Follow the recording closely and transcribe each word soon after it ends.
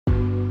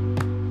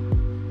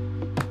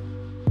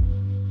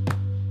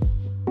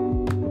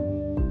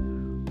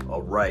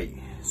right.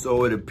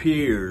 So it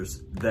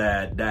appears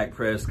that Dak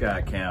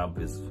Prescott camp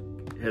is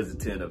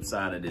hesitant of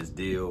signing this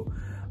deal.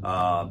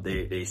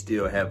 They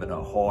still having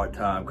a hard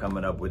time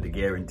coming up with the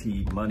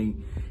guaranteed money,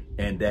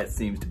 and that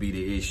seems to be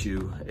the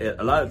issue.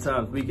 A lot of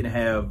times we can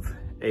have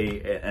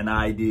an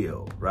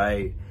ideal,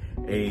 right?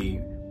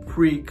 A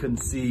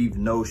preconceived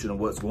notion of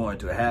what's going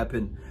to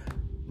happen.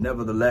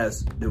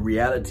 Nevertheless, the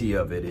reality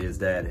of it is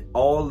that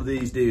all of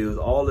these deals,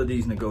 all of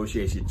these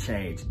negotiations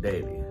change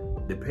daily,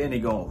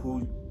 depending on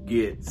who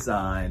gets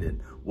signed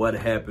and what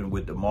happened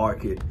with the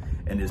market.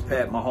 And this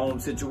Pat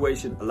Mahomes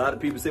situation, a lot of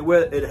people say,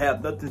 well, it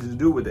had nothing to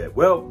do with that.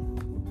 Well,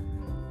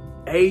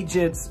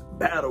 agents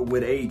battle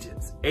with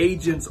agents.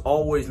 Agents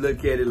always look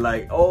at it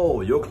like,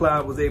 oh, your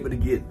client was able to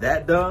get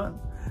that done.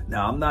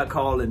 Now, I'm not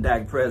calling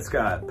Dak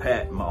Prescott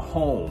Pat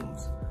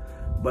Mahomes,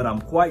 but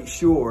I'm quite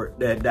sure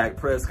that Dak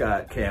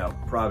Prescott camp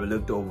probably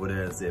looked over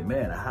there and said,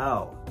 man,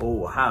 how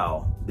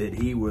that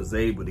he was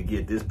able to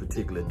get this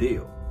particular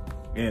deal?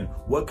 And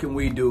what can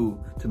we do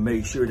to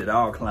make sure that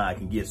our client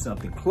can get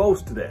something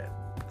close to that?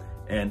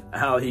 And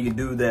how he can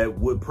do that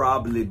would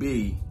probably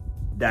be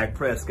Dak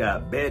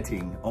Prescott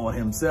betting on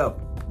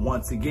himself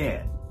once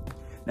again.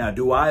 Now,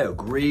 do I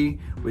agree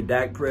with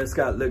Dak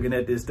Prescott looking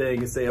at this thing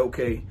and say,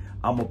 okay,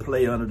 I'm going to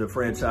play under the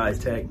franchise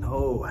tag?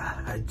 No,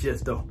 I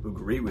just don't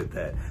agree with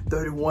that.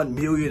 $31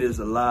 million is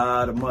a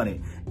lot of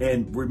money.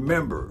 And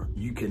remember,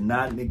 you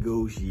cannot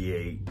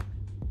negotiate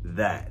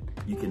that.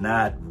 You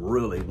cannot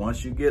really,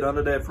 once you get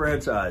under that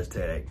franchise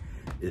tag,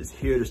 it's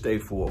here to stay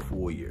for a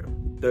full year.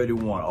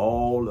 31,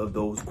 all of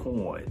those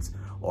coins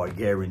are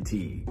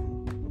guaranteed.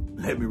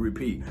 Let me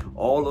repeat,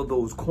 all of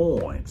those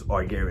coins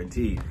are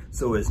guaranteed.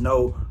 So it's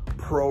no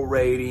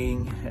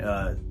prorating,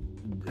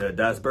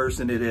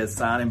 dispersing it as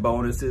signing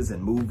bonuses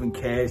and moving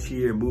cash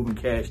here and moving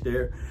cash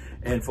there.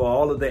 And for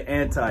all of the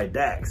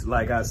anti-Daks,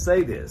 like I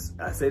say this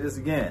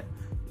again,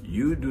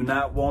 you do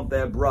not want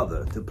that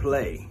brother to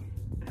play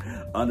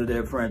under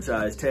their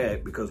franchise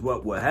tag, because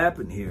what will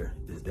happen here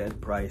is that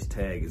price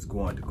tag is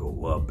going to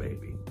go up,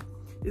 baby.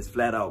 It's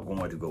flat out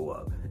going to go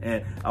up.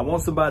 And I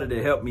want somebody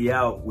to help me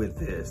out with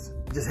this.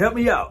 Just help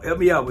me out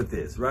with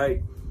this,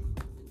 right?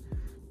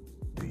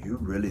 Do you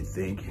really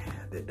think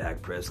that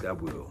Dak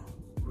Prescott will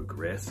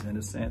regress in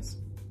a sense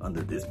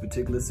under this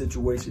particular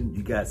situation?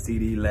 You got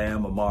CeeDee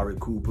Lamb, Amari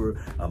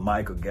Cooper,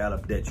 Michael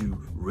Gallup, that you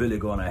really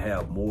gonna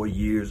have more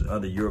years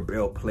under your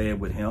belt playing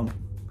with him.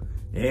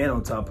 And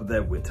on top of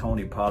that, with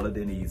Tony Pollard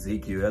and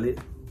Ezekiel Elliott,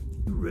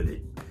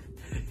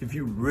 if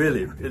you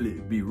really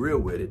be real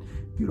with it,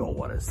 you don't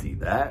want to see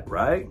that,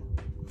 right?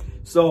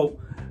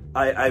 So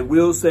I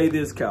will say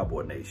this,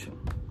 Cowboy Nation.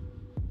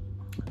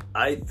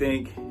 I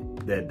think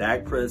that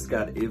Dak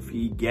Prescott, if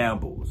he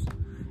gambles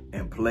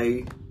and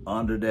play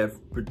under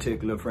that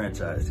particular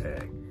franchise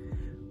tag,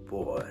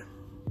 boy,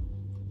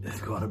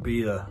 it's gonna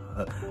be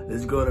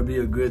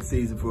a good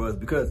season for us,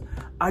 because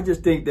I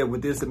just think that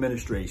with this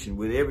administration,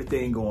 with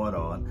everything going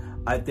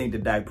on, I think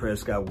that Dak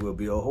Prescott will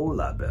be a whole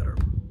lot better.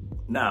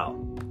 Now,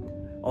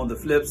 on the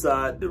flip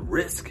side, the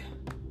risk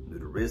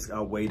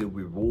outweigh the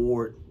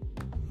reward.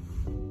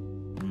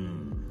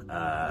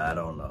 I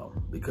don't know,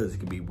 because it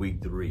could be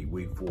week 3,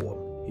 week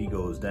 4, he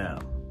goes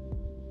down.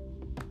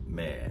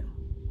 Man,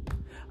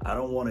 I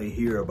don't want to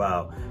hear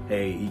about,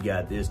 hey, he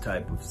got this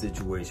type of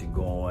situation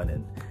going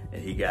and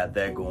he got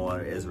that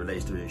going as it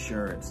relates to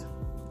insurance.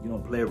 You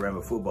don't play around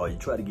with football. You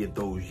try to get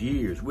those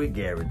years with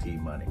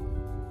guaranteed money.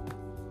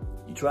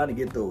 You try to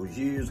get those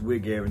years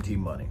with guaranteed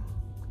money.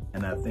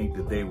 And I think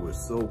that they were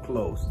so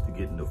close to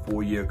getting the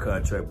 4-year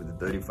contract with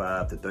the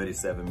 $35 to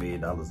 $37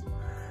 million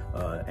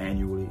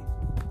annually.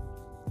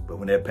 But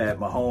when that Pat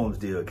Mahomes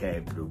deal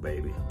came through,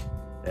 baby,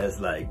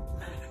 that's like,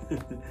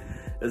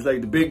 that's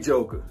like the big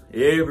joker.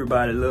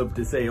 Everybody loves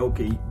to say,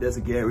 okay, that's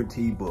a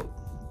guaranteed book.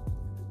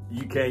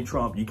 You can't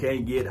trump, you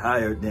can't get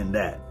higher than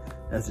that.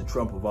 That's the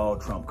trump of all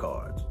trump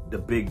cards, the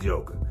big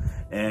joker.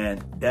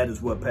 And that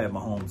is what Pat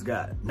Mahomes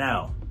got.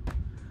 Now,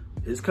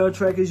 his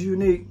contract is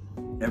unique.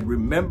 And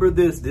remember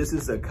this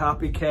is a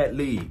copycat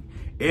league.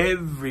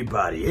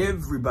 Everybody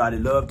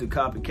love to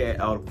copycat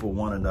out for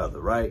one another,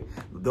 right?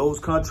 Those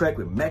contract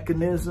with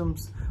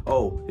mechanisms.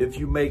 Oh, if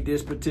you make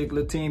this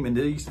particular team in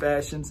these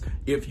fashions,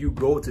 if you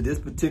go to this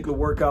particular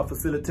workout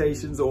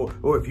facilitations,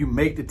 or if you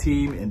make the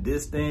team in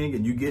this thing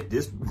and you get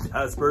this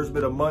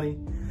disbursement of money,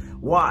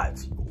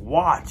 watch.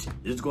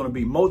 It's going to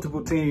be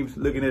multiple teams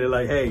looking at it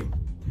like, hey,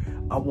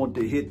 I want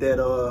to hit that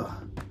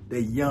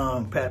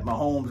young Pat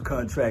Mahomes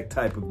contract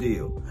type of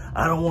deal.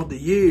 I don't want the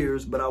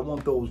years, but I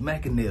want those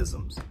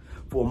mechanisms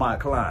for my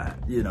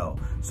client, you know.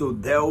 So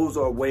those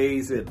are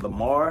ways that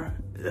Lamar,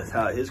 that's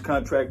how his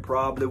contract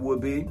probably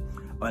would be.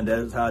 And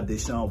that's how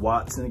Deshaun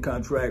Watson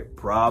contract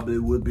probably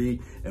would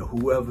be. And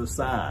whoever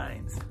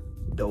signs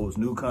those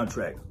new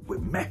contracts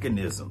with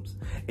mechanisms.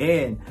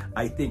 And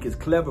I think it's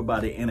clever by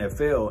the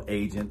NFL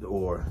agent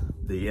or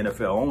the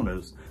NFL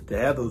owners to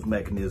have those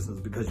mechanisms,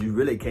 because you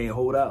really can't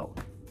hold out.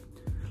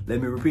 Let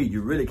me repeat,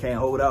 you really can't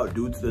hold out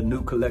due to the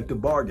new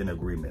collective bargain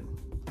agreement.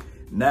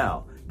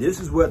 Now, this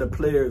is where the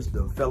players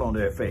fell on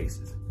their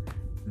faces.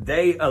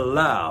 They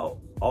allow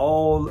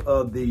all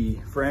of the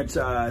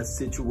franchise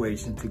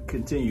situation to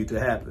continue to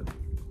happen.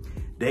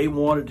 They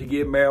wanted to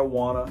get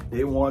marijuana.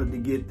 They wanted to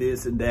get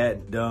this and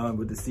that done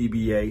with the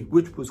CBA,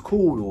 which was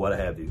cool or what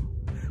have you.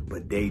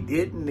 But they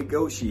didn't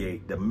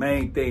negotiate the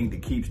main thing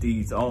that keeps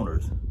these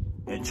owners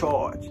in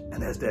charge,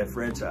 and that's that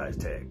franchise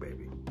tag,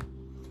 baby.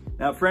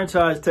 Now,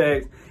 franchise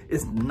tags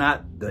is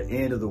not the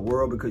end of the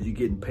world because you're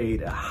getting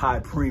paid a high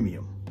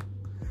premium,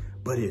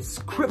 but it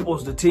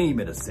cripples the team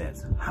in a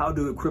sense. How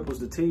do it cripples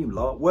the team,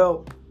 Law?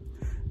 Well,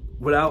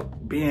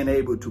 without being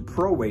able to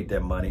prorate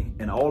that money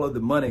and all of the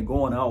money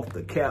going off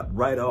the cap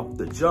right off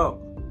the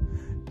jump,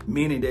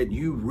 meaning that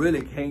you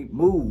really can't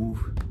move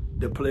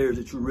the players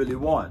that you really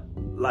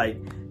want, like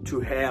to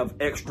have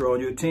extra on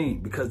your team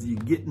because you're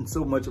getting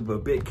so much of a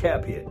big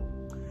cap hit.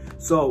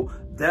 So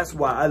that's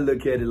why I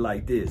look at it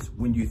like this.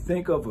 When you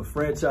think of a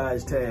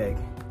franchise tag,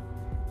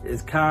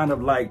 it's kind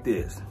of like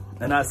this.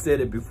 And I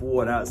said it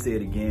before and I'll say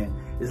it again.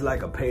 It's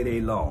like a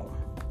payday loan.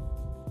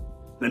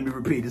 Let me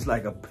repeat, it's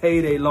like a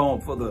payday loan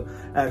for the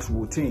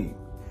actual team.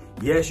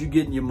 Yes, you're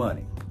getting your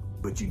money,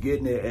 but you're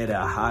getting it at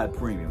a high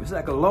premium. It's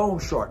like a loan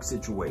shark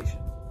situation.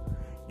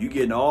 You're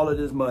getting all of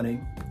this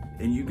money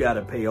and you got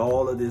to pay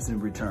all of this in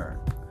return.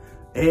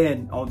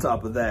 And on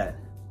top of that,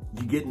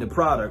 you're getting the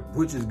product,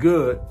 which is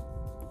good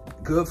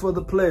for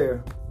the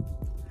player,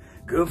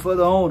 good for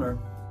the owner,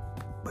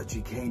 but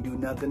you can't do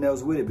nothing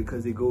else with it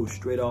because it goes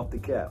straight off the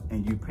cap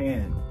and you're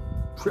paying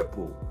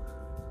triple,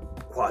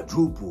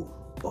 quadruple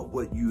of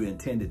what you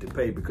intended to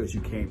pay because you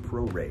can't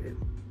prorate it.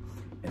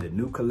 And the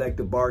new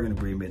collective bargaining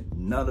agreement,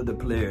 none of the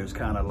players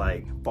kind of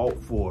like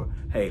fought for,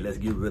 hey, let's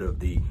get rid of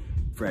the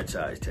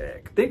franchise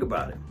tag. Think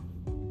about it.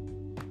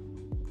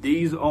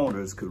 These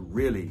owners could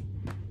really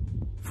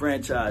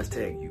franchise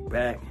tag you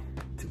back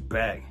to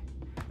back.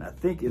 And I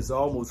think it's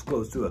almost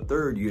close to a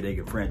third year they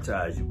can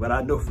franchise you, but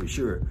I know for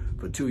sure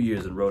for 2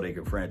 years in a row they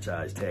can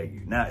franchise tag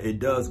you. Now it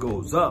does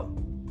goes up,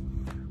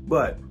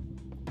 but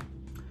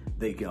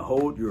they can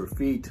hold your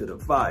feet to the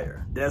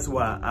fire. That's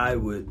why I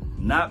would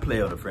not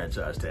play on the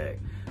franchise tag.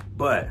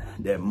 But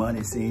that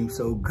money seems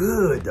so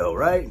good though,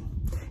 right?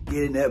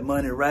 Getting that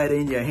money right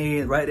in your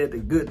hands, right at the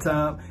good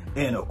time.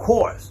 And of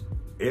course,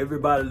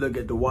 everybody look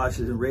at the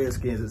Washington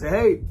Redskins and say,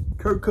 hey,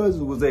 Kirk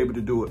Cousins was able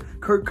to do it.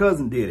 Kirk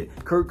Cousins did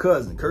it. Kirk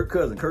Cousins.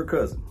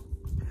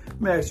 Let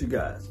me ask you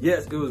guys.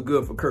 Yes, it was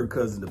good for Kirk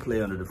Cousins to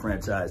play under the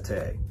franchise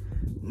tag.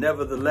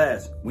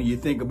 Nevertheless, when you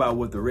think about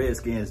what the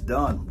Redskins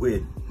done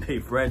with, they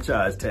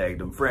franchise tagged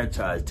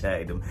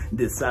them,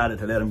 decided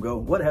to let them go.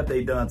 What have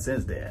they done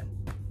since then?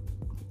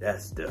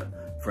 That's the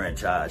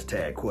franchise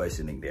tag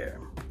questioning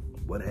there.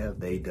 What have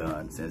they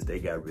done since they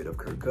got rid of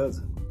Kirk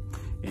Cousins?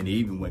 And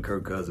even when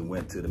Kirk Cousins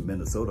went to the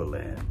Minnesota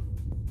land,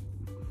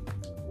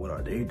 what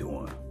are they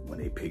doing when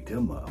they picked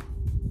him up?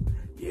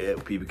 Yeah,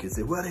 people can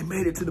say, well, they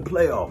made it to the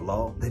playoff,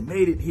 Law. They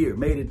made it here,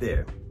 made it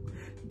there.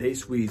 They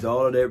squeezed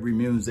all of that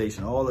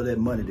remuneration, all of that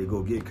money to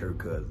go get Kirk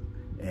Cousins,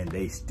 and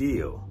they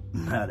still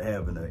not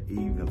having an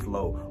even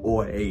flow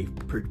or a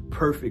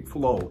perfect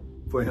flow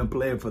for him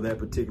playing for that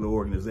particular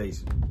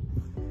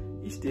organization.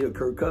 He's still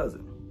Kirk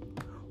Cousins.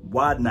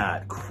 Why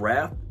not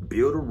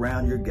build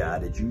around your guy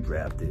that you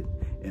drafted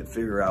and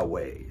figure out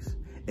ways?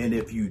 And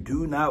if you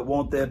do not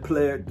want that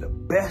player, the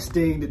best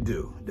thing to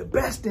do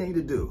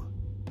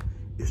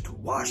is to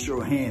wash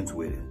your hands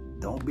with it.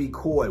 Don't be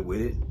coy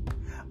with it.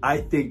 I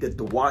think that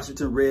the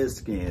Washington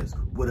Redskins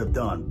would have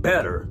done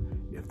better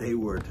if they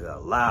were to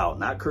allow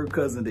not Kirk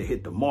Cousins to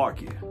hit the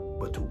market,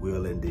 but to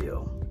will and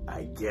deal.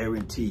 I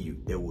guarantee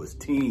you there was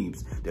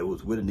teams that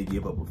was willing to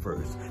give up a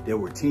first. There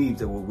were teams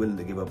that were willing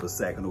to give up a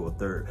second or a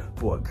third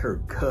for a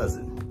Kirk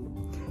Cousins.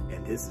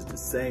 And this is the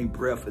same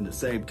breath and the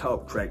same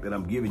talk track that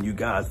I'm giving you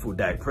guys for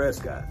Dak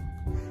Prescott.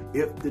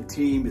 If the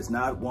team is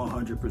not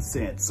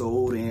 100%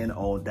 sold in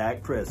on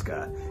Dak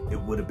Prescott, it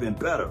would have been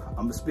better.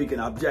 I'm speaking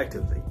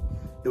objectively.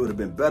 It would have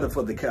been better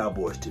for the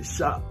Cowboys to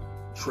shop,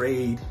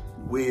 trade,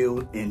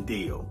 will, and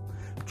deal.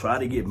 Try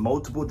to get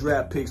multiple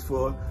draft picks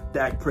for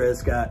Dak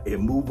Prescott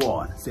and move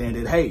on, saying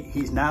that, hey,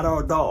 he's not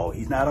our dog,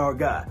 he's not our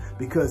guy.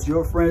 Because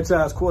your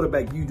franchise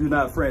quarterback, you do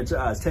not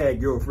franchise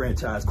tag your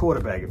franchise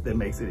quarterback, if that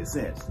makes any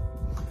sense.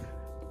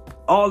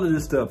 All of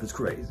this stuff is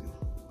crazy.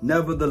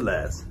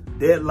 Nevertheless,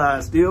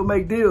 deadlines still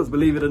make deals,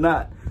 believe it or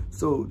not.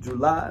 So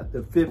July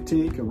the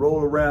 15th can roll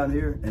around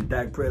here and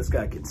Dak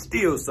Prescott can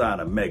still sign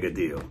a mega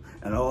deal.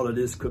 And all of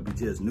this could be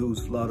just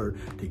news flutter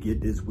to get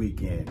this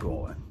weekend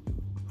going.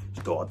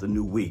 Start the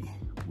new week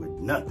with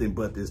nothing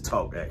but this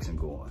talk action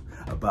going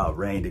about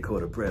Rayne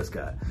Dakota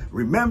Prescott.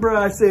 Remember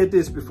I said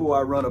this before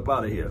I run up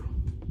out of here.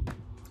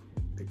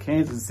 The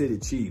Kansas City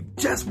Chiefs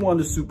just won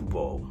the Super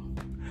Bowl.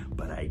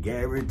 But I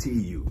guarantee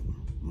you,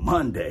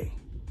 Monday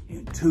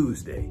and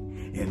Tuesday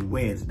and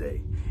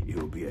Wednesday, it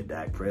will be a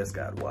Dak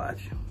Prescott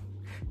watch.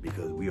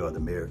 Because we are the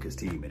America's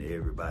team and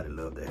everybody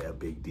love to have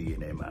Big D in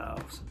their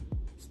mouths.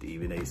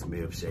 Stephen A.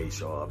 Smith, Shay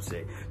Sharp,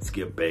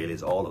 Skip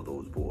Bayless, all of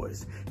those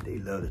boys. They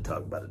love to talk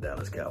about the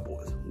Dallas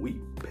Cowboys.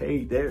 We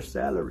paid their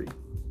salary.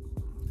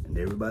 And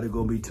everybody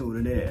gonna be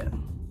tuning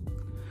in.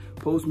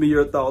 Post me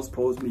your thoughts,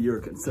 post me your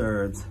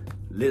concerns.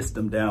 List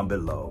them down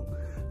below.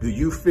 Do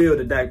you feel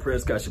that Dak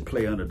Prescott should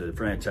play under the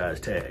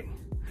franchise tag?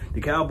 The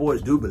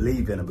Cowboys do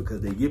believe in him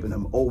because they're giving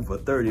him over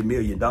 $30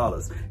 million.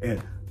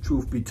 And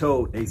truth be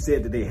told, they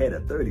said that they had a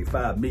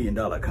 $35 million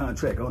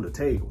contract on the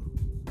table.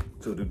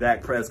 So do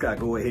Dak Prescott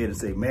go ahead and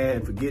say,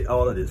 man, forget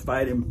all of this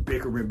fighting,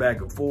 bickering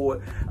back and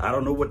forth. I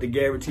don't know what the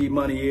guaranteed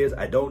money is.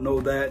 I don't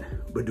know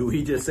that. But do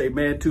he just say,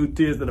 man, 2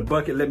 tears in the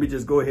bucket, let me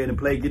just go ahead and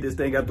play, get this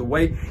thing out the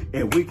way,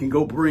 and we can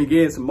go bring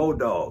in some more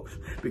dogs?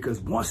 Because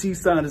once he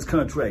signed his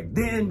contract,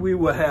 then we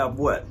will have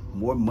what?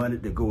 More money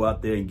to go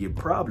out there and get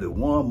probably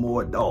one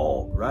more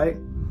dog, right?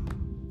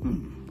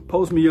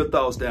 Post me your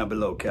thoughts down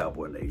below,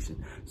 Cowboy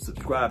Nation.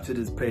 Subscribe to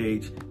this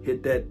page.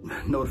 Hit that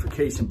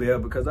notification bell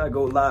because I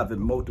go live at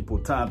multiple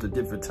times at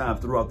different times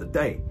throughout the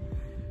day.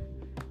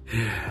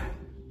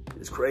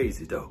 It's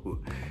crazy, though.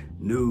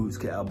 News,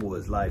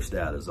 Cowboys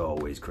lifestyle is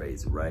always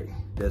crazy, right?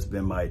 That's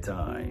been my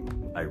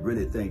time. I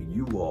really thank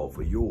you all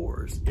for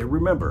yours. And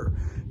remember,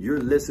 you're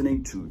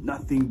listening to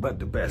nothing but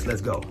the best.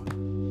 Let's go.